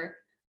 whatever,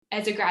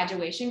 as a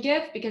graduation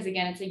gift, because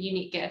again, it's a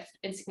unique gift.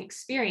 It's an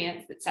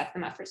experience that sets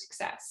them up for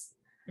success.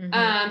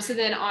 So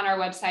then on our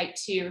website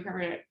too,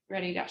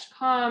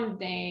 recruitmentready.com,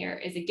 there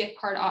is a gift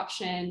card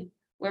option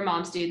where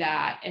moms do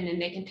that, and then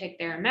they can pick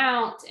their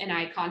amount, and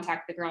I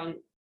contact the girl and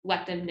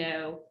let them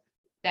know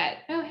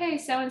that, oh, hey,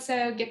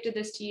 so-and-so gifted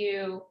this to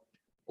you.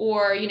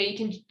 Or, you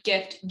can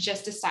gift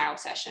just a style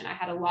session. I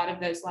had a lot of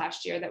those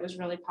last year. That was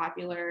really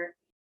popular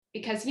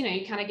because,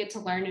 you kind of get to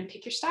learn and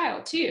pick your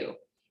style too.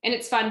 And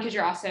it's fun because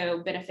you're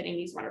also benefiting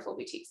these wonderful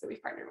boutiques that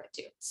we've partnered with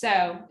too.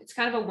 So it's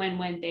kind of a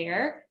win-win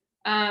there.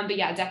 But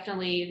yeah,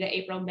 definitely the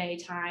April, May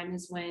time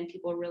is when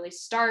people really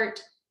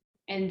start.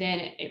 And then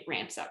it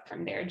ramps up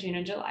from there. June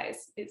and July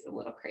is a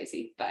little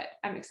crazy, but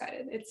I'm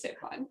excited. It's so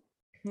fun.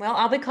 Well,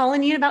 I'll be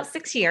calling you in about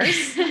 6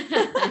 years.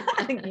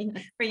 I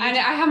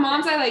have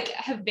moms I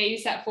have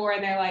babysat for,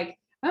 and they're like,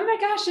 oh my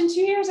gosh, in 2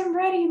 years I'm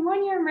ready, in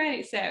 1 year I'm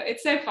ready. So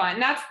it's so fun.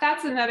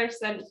 That's another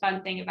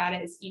fun thing about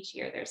it, is each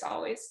year there's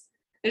always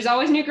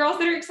new girls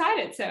that are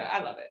excited. So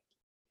I love it.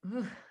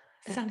 Ooh,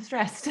 sound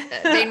stressed.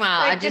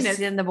 Meanwhile, I just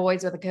send the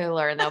boys with a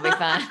cooler and they'll be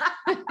fine.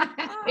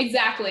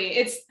 Exactly.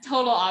 It's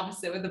total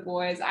opposite with the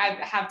boys. I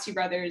have 2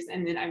 brothers,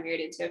 and then I'm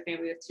married into a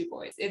family of 2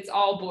 boys. It's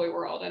all boy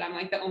world. And I'm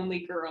like the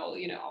only girl,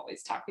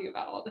 always talking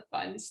about all the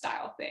fun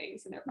style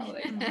things. And they're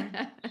probably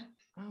like,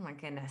 oh my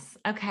goodness.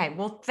 Okay.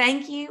 Well,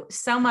 thank you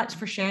so much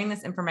for sharing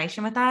this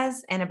information with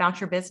us and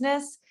about your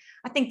business.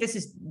 I think this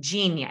is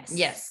genius.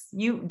 Yes.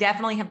 You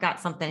definitely have got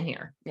something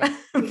here. Yeah.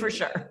 For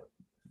sure.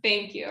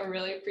 Thank you. I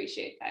really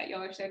appreciate that.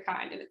 Y'all are so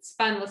kind, and it's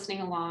fun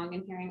listening along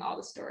and hearing all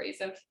the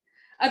stories of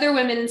other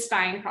women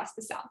inspiring across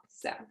the South.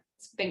 So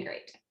it's been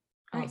great.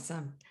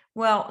 Awesome.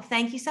 Well,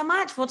 thank you so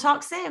much. We'll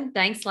talk soon.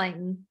 Thanks,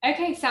 Layton.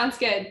 Okay. Sounds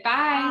good.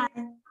 Bye.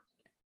 Bye.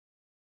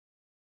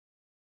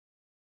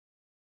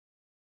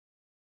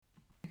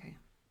 Okay.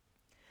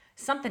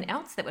 Something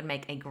else that would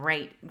make a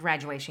great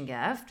graduation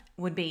gift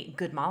would be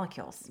Good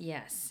Molecules.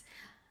 Yes.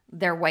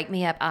 Their Wake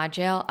Me Up eye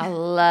gel. I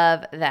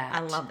love that. I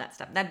love that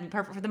stuff. That'd be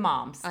perfect for the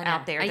moms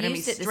out there. I They're going to be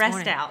used it this stressed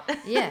morning. out.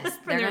 Yes,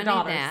 for they're their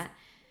gonna daughters. need that.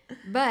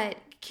 But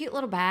cute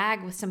little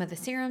bag with some of the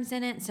serums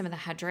in it, some of the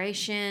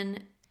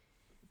hydration.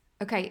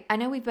 Okay, I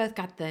know we both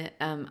got the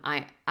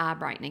eye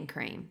brightening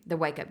cream, the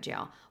Wake Up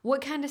Gel.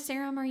 What kind of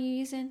serum are you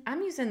using?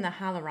 I'm using the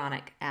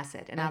hyaluronic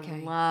acid, and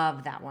Okay. I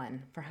love that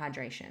one for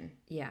hydration.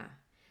 Yeah,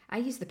 I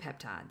use the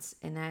peptides,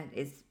 and that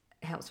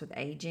helps with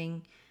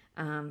aging,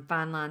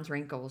 fine lines,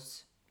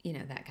 wrinkles,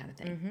 that kind of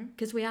thing.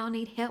 Because we all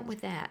need help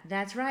with that.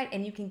 That's right.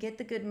 And you can get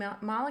the Good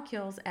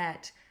Molecules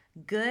at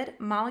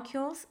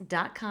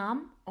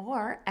goodmolecules.com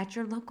or at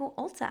your local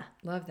Ulta.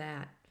 Love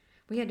that.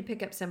 We had to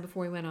pick up some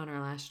before we went on our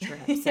last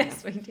trip. So.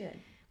 Yes, we did.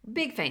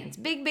 Big fans.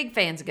 Big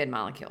fans of Good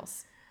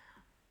Molecules.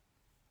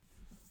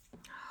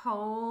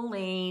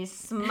 Holy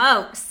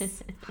smokes.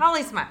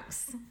 Holy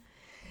smokes.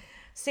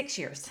 6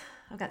 years.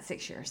 I've got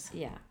 6 years.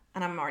 Yeah.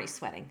 And I'm already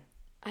sweating.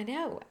 I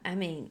know. I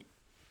mean,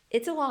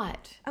 it's a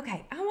lot.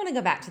 Okay. I want to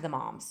go back to the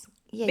moms.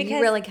 Yeah, because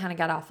you really kind of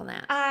got off on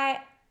that.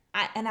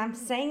 And I'm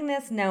saying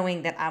this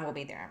knowing that I will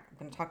be there. I'm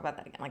going to talk about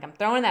that again. I'm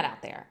throwing that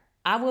out there.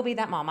 I will be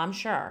that mom, I'm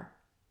sure.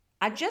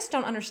 I just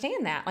don't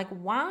understand that.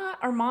 Why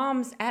are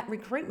moms at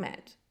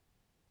recruitment?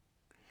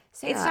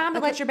 Sarah, It's time to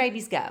let your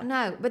babies go.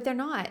 No, but they're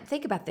not.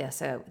 Think about this.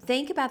 So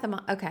think about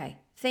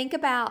think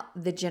about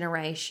the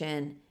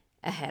generation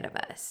ahead of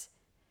us.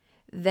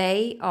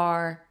 They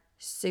are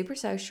super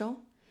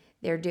social.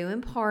 They're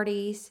doing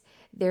parties.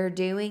 They're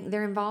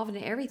involved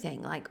in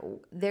everything.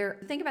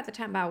 Think about the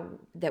time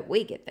that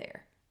we get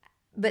there.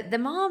 But the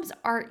moms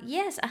are,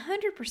 yes,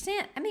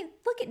 100%. I mean,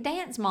 look at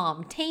Dance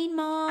Mom, Teen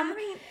Mom.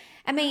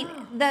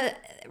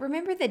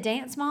 Remember the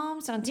Dance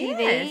Moms on TV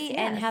Yes.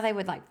 and how they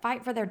would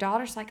fight for their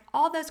daughters?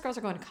 All those girls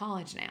are going to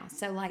college now.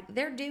 So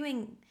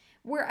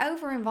we're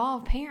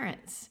over-involved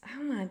parents.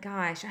 Oh my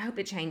gosh. I hope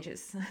it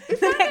changes.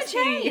 It's not going to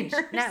change.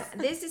 No,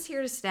 this is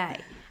here to stay.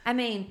 I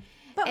mean,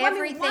 But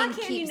everything why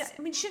can't keeps...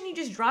 shouldn't you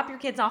just drop your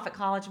kids off at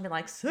college and be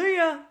like, see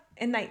ya?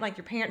 And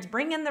your parents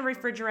bring in the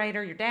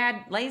refrigerator, your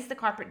dad lays the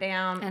carpet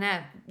down. I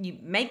know.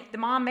 The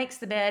mom makes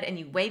the bed and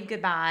you wave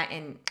goodbye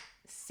and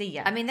see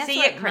ya. I mean, that's see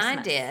what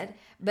mine did.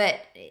 But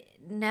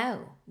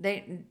no,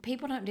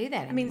 people don't do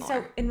that anymore.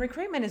 so in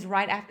recruitment is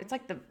right after, it's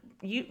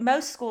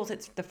most schools,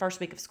 it's the first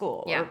week of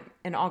school Yeah. or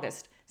in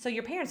August. So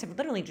your parents have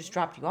literally just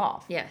dropped you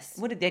off. Yes.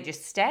 What, did they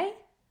just stay?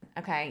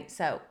 Okay.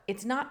 So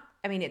it's not,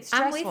 it's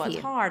I'm with stressful. It's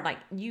you. hard.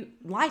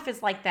 Life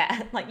is like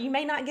that. You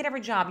may not get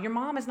every job. Your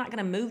mom is not going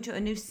to move to a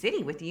new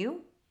city with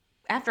you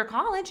after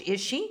college,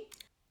 is she?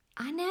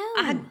 I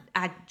know.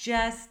 I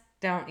just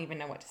don't even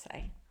know what to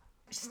say.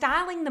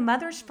 Styling the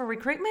mothers for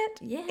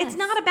recruitment? Yes. It's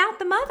not about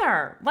the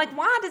mother.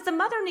 Why does the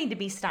mother need to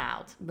be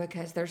styled?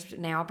 Because there's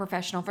now a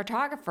professional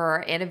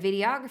photographer and a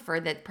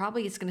videographer that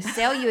probably is going to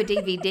sell you a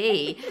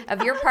DVD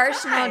of your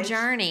personal Gosh.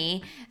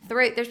 journey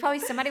through. There's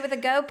probably somebody with a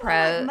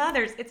GoPro.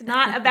 Mothers, it's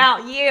not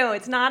about you.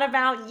 It's not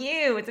about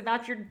you. It's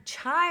about your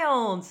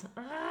child.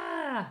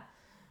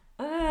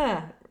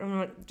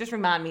 just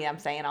remind me I'm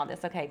saying all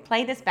this. Okay,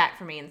 play this back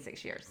for me in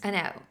 6 years. I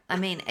know. I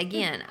mean,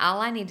 again,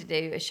 all I need to do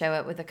is show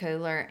up with a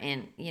cooler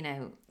and,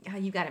 Oh,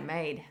 you got it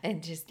made.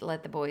 and just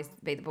let the boys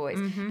be the boys.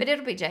 Mm-hmm. But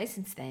it'll be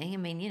Jason's thing. I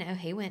mean,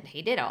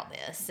 he did all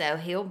this, so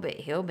he'll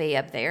be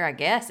up there, I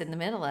guess, in the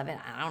middle of it.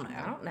 I don't know.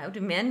 I don't know. Do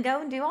men go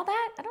and do all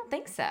that? I don't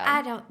think so.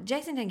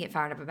 Jason doesn't get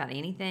fired up about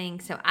anything,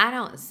 so I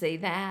don't see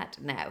that.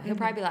 No, he'll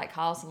probably be like,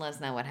 call us and let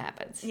us know what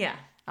happens. Yeah.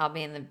 I'll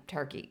be in the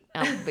turkey.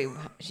 I'll be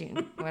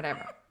shooting,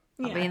 whatever.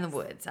 I'll be in the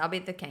woods. I'll be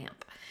at the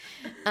camp.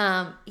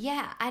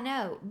 Yeah, I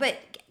know. But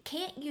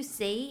can't you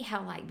see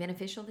how like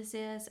beneficial this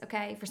is?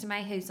 Okay, for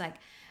somebody who's like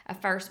a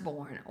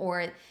firstborn,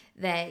 or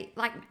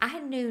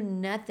I knew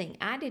nothing.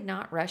 I did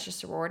not rush a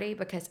sorority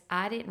because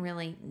I didn't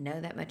really know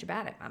that much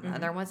about it. My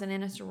mother wasn't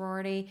in a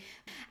sorority.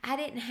 I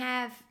didn't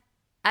have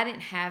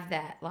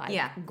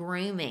that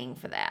grooming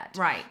for that.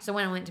 Right. So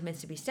when I went to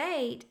Mississippi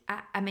State,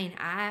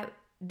 I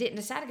didn't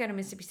decide to go to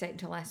Mississippi State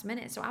until last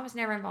minute. So I was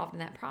never involved in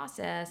that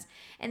process.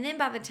 And then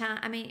by the time,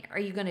 are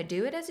you going to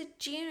do it as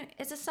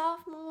a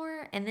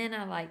sophomore? And then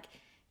I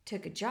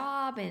took a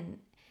job and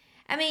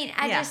I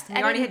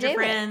already had your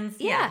friends.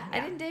 Yeah, I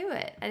didn't do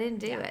it. I didn't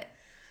do it.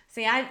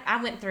 See,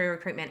 I went through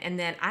recruitment, and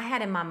then I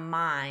had in my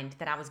mind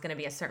that I was going to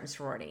be a certain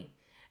sorority.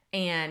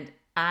 And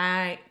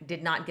I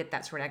did not get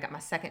that sorority. I got my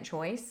second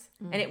choice,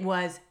 and it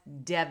was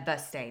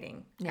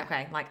devastating. Yeah.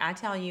 Okay. Like I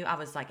tell you, I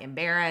was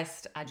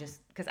embarrassed.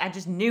 Because I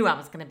just knew I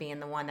was going to be in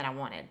the one that I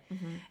wanted.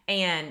 Mm-hmm.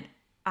 And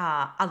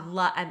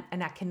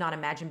I cannot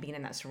imagine being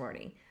in that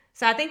sorority.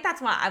 So I think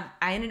that's why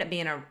I ended up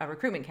being a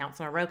recruitment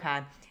counselor, a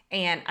ROCI.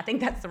 And I think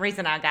that's the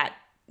reason I got,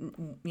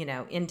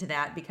 into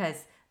that,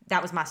 because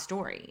that was my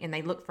story. And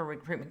they look for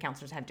recruitment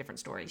counselors to have different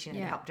stories, to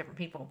help different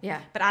people. Yeah.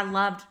 But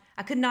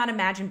I could not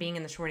imagine being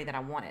in the sorority that I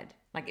wanted.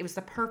 It was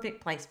the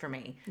perfect place for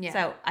me. Yeah.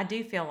 So I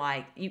do feel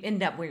like you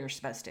end up where you're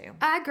supposed to.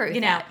 I agree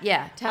with that.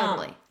 Yeah,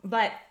 totally.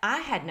 But I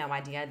had no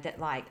idea that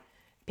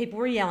people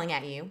were yelling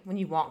at you when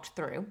you walked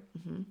through.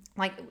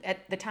 Mm-hmm.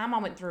 At the time I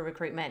went through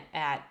recruitment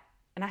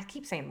and I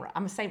keep saying,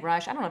 I'm going to say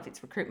rush. I don't know if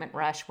it's recruitment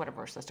rush, whatever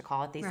we're supposed to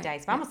call it these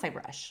days, but I'm going to say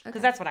rush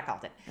because that's what I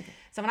called it. Okay.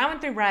 So when I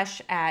went through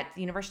rush at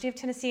the University of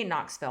Tennessee in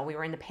Knoxville, we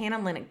were in the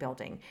Panhellenic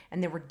building,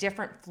 and there were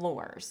different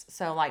floors.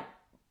 So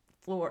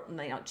floor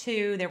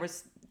 2, there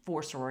was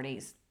 4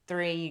 sororities.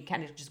 3, you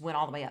kind of just went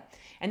all the way up.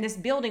 And this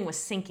building was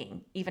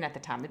sinking, even at the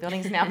time. The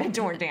building's now been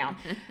torn down.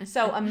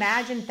 So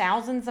imagine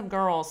thousands of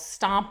girls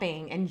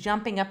stomping and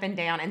jumping up and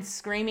down and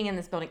screaming in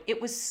this building.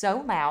 It was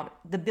so loud.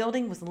 The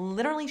building was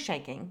literally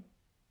shaking.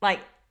 And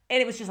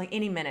it was just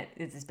any minute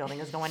this building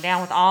is going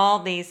down with all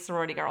these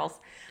sorority girls.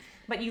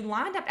 But you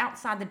lined up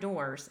outside the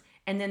doors,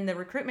 and then the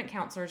recruitment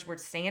counselors would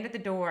stand at the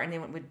door, and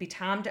then it would be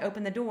time to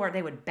open the door.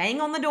 They would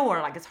bang on the door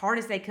as hard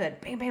as they could.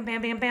 Bam, bam,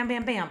 bam, bam, bam,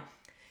 bam, bam.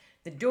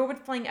 The door would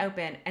fling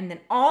open, and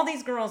then all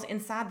these girls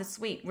inside the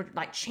suite were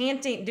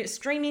chanting,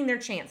 screaming their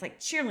chants like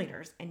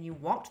cheerleaders. And you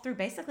walked through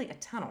basically a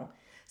tunnel.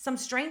 Some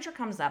stranger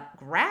comes up,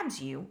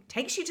 grabs you,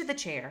 takes you to the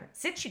chair,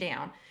 sits you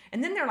down,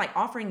 and then they're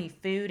offering you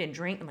food and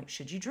drink. I'm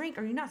should you drink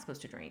or are you not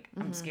supposed to drink?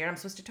 Mm-hmm. I'm scared I'm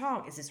supposed to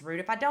talk. Is this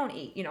rude if I don't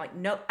eat?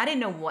 No, I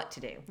didn't know what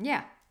to do.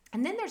 Yeah.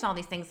 And then there's all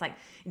these things it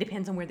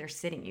depends on where they're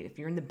sitting you. If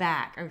you're in the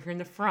back or if you're in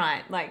the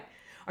front,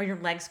 or your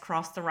legs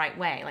crossed the right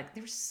way.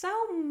 There's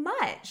so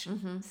much,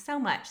 so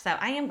much. So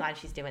I am glad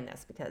she's doing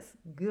this because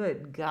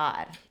good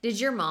God. Did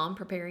your mom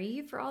prepare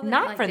you for all that?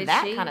 Not for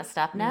that kind of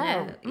stuff.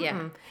 No.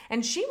 Yeah.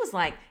 And she was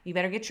you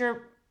better get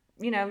your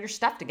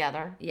stuff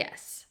together.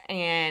 Yes.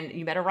 And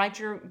you better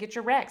get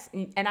your recs.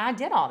 And I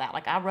did all that.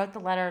 I wrote the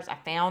letters. I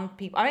found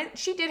people.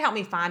 She did help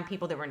me find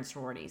people that were in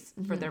sororities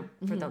for the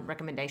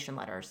recommendation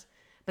letters.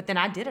 But then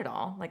I did it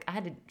all.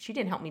 She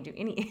didn't help me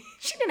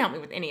she didn't help me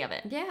with any of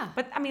it. Yeah.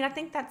 But I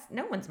think that's,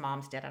 no one's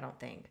moms did, I don't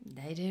think.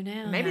 They do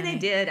now. Maybe they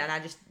did,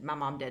 and my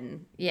mom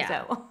didn't. Yeah.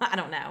 So I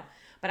don't know.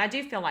 But I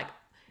do feel like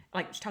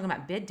talking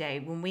about bid day,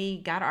 when we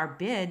got our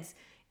bids,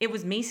 it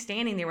was me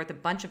standing there with a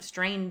bunch of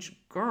strange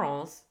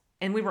girls,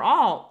 and we were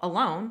all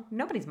alone.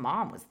 Nobody's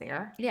mom was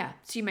there. Yeah.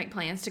 So you make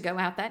plans to go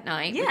out that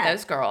night with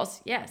those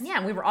girls. Yes. Yeah.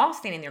 And we were all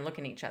standing there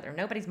looking at each other.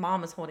 Nobody's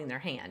mom was holding their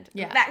hand.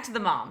 Yeah. Back to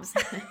the moms.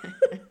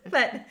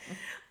 But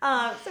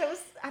so it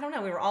was, I don't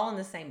know. We were all in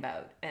the same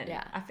boat. And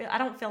I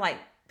don't feel like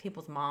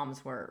people's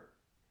moms were,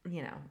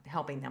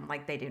 helping them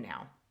like they do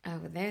now.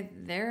 Oh,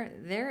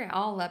 they're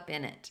all up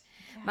in it.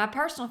 Yeah. My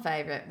personal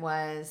favorite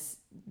was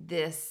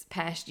this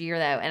past year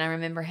though. And I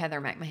remember Heather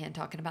McMahon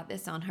talking about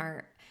this on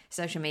her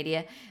social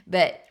media,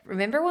 but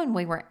remember when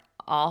we were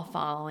all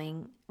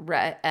following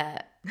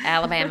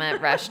Alabama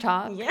Rush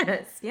Talk?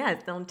 Yes,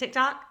 on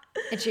TikTok.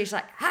 And she's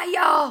like, "Hey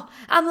y'all,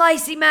 I'm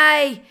Lacey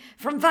May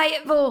from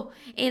Fayetteville,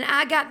 and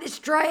I got this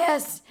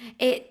dress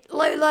at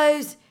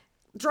Lulu's,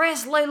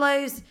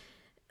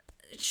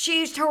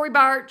 shoes Tory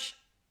Burch,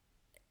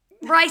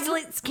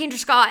 bracelets Kendra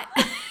Scott,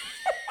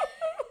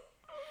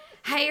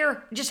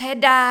 hair just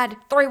had dyed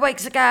 3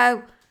 weeks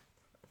ago."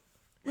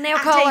 Nail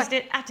color.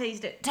 I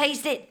teased it.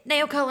 Taste it.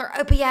 Nail color.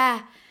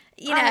 OPI.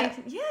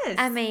 Yes.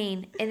 And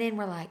then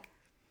we're like,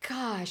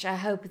 gosh, I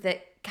hope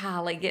that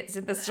Kylie gets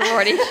in the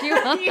sorority she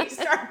wants. You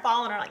start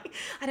following her like,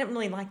 I didn't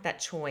really like that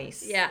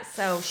choice. Yeah.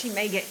 So she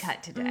may get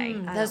cut today.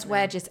 Those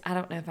wedges, I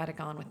don't know if I'd have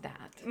gone with that.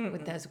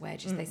 With those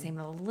wedges, they seem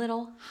a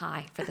little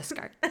high for the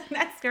skirt.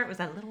 That skirt was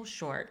a little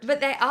short. But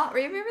they all,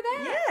 remember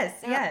that?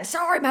 Yes.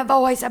 Sorry, my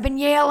voice. I've been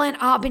yelling.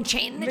 I've been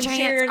chanting the Been chants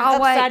cheering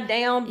all way. upside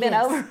down, bent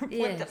Yes, over, flipped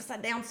yes.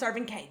 upside down,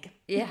 serving cake.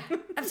 Yeah.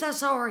 I'm so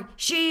sorry.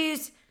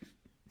 Shoes.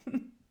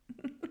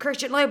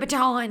 Christian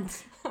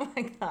Louboutins. Oh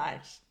my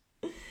gosh.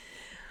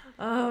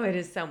 Oh, it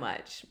is so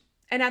much.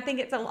 And I think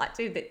it's a lot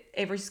too that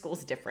every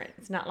school's different.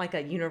 It's not like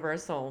a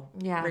universal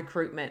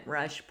recruitment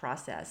rush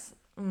process.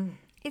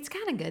 It's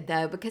kind of good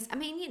though, because I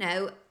mean, you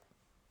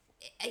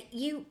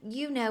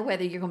know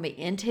whether you're going to be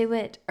into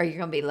it or you're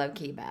going to be low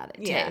key about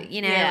it too.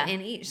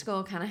 And each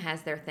school kind of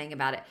has their thing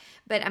about it.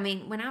 But I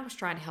mean, when I was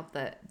trying to help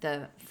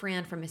the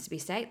friend from Mississippi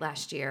State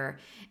last year,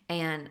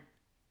 and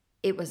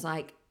it was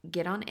like,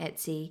 get on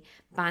Etsy,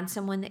 find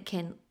someone that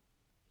can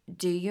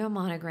do you a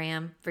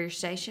monogram for your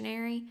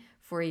stationery,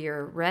 for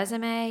your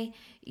resume.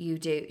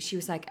 She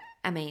was like,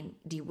 I mean,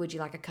 would you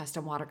like a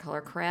custom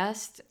watercolor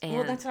crest? And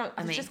Well, that's what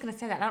I was just going to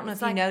say that. I don't know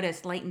if you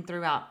noticed Leighton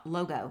threw out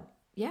logo.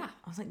 Yeah.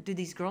 I was like, do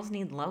these girls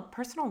need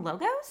personal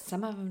logos?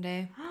 Some of them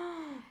do.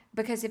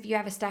 Because if you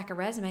have a stack of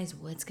resumes,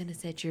 what's going to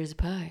set yours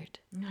apart?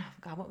 Oh,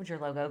 God, what would your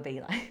logo be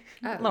like?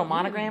 A little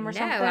monogram or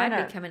something? No,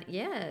 I'd be coming.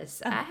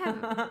 Yes, I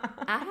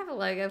have a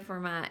logo for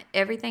my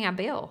everything I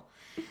bill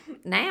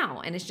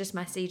now, and it's just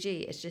my CG.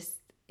 It's just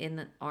in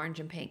the orange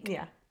and pink.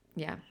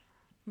 Yeah.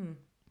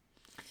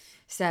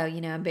 So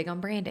I'm big on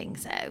branding.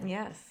 So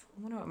Yes.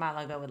 I wonder what my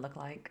logo would look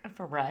like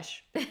for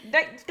Rush.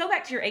 Go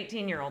back to your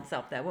 18-year-old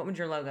self, though. What would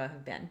your logo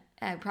have been?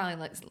 it probably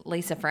looks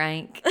Lisa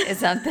Frank or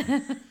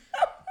something.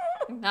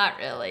 Not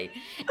really.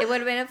 It would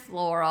have been a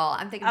floral.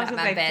 I'm thinking about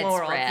my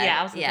bedspread.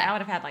 Yeah, I would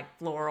have had like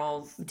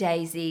florals,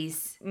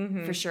 daisies,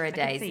 for sure. A I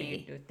can see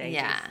daisy. you with daisies.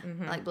 Yeah,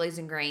 like blues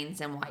and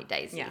greens and white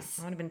daisies. Yeah,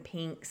 I would have been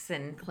pinks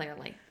and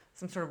Clearly.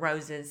 some sort of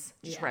roses,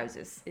 just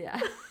roses. Yeah.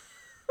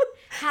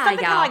 Hi,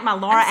 something kind of like my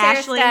Laura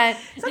Ashley.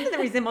 Something that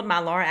resembled my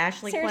Laura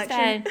Ashley Sarah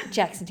collection. Stone,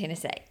 Jackson,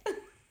 Tennessee.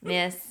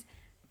 Miss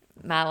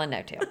Mile and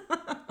No Tail.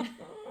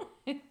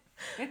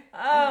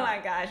 Oh my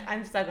gosh,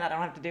 I'm so glad I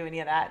don't have to do any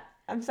of that.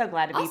 I'm so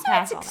glad to be Also,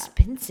 past it's all that.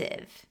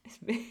 expensive. It's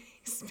very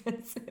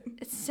expensive.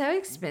 It's so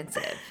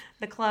expensive.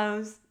 The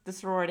clothes, the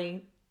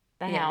sorority,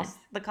 the Yes. house,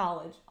 the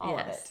college, all of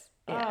it. Yes.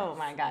 Oh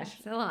my gosh.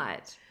 It's a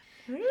lot.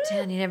 I'm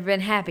telling you, never been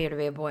happier to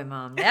be a boy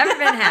mom. Never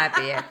been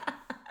happier.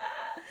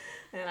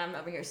 And I'm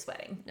over here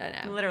sweating.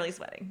 I know. Literally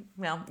sweating.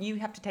 Well, you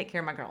have to take care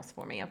of my girls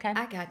for me, okay?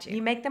 I got you.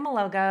 You make them a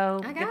logo,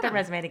 I got get their 'em.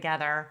 resume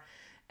together,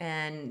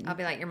 and I'll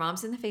be like, your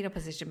mom's in the fetal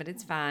position, but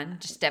it's fine.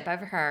 Just step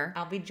over her.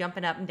 I'll be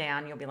jumping up and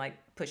down. You'll be like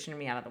pushing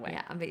me out of the way.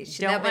 Yeah, I'll be.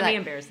 Don't let me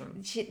embarrass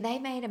them. They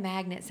made a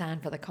magnet sign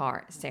for the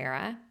cart,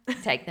 Sarah.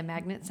 Take the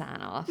magnet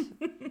sign off.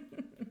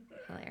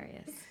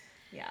 Hilarious.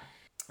 Yeah.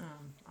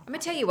 I'm gonna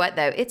tell you what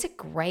though, it's a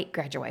great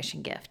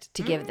graduation gift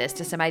to give this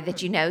to somebody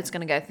that you know is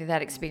going to go through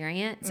that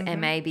experience and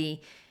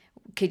maybe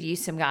could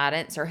use some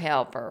guidance or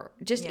help or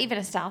just even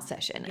a style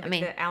session. Give I it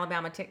mean, to the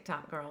Alabama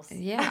TikTok girls.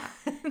 yeah.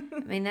 I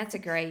mean, that's a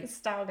great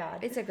Style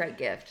guide. It's a great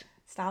gift.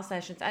 Style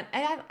sessions.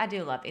 I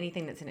do love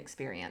anything that's an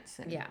experience.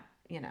 And, Yeah.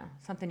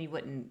 Something you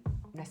wouldn't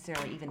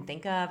necessarily even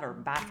think of or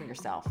buy for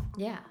yourself.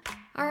 Yeah.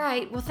 All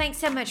right. Well, thanks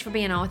so much for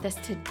being on with us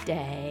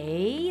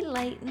today,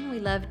 Leighton. We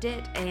loved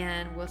it,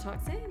 and we'll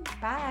talk soon.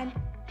 Bye.